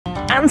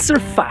Answer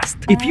fast.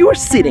 If you are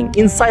sitting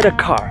inside a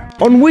car,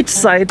 on which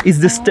side is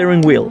the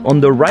steering wheel?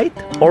 On the right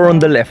or on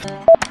the left?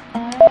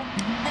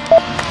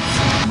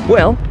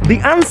 Well, the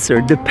answer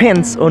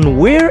depends on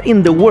where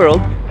in the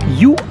world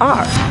you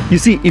are. You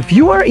see, if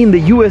you are in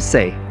the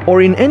USA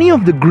or in any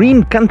of the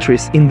green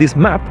countries in this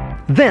map,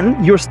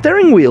 then your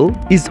steering wheel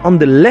is on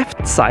the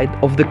left side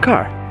of the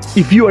car.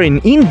 If you are in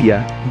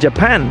India,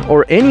 Japan,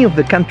 or any of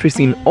the countries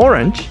in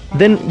orange,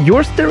 then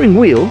your steering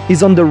wheel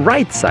is on the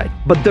right side.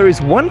 But there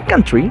is one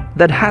country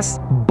that has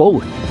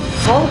both.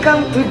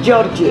 Welcome to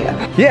Georgia.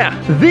 Yeah,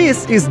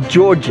 this is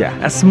Georgia,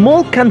 a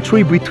small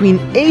country between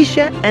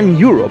Asia and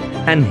Europe.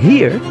 And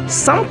here,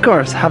 some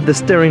cars have the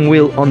steering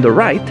wheel on the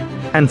right,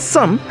 and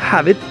some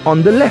have it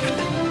on the left.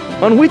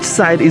 On which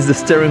side is the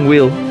steering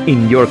wheel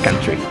in your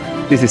country?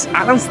 This is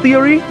Alan's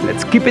theory.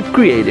 Let's keep it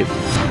creative.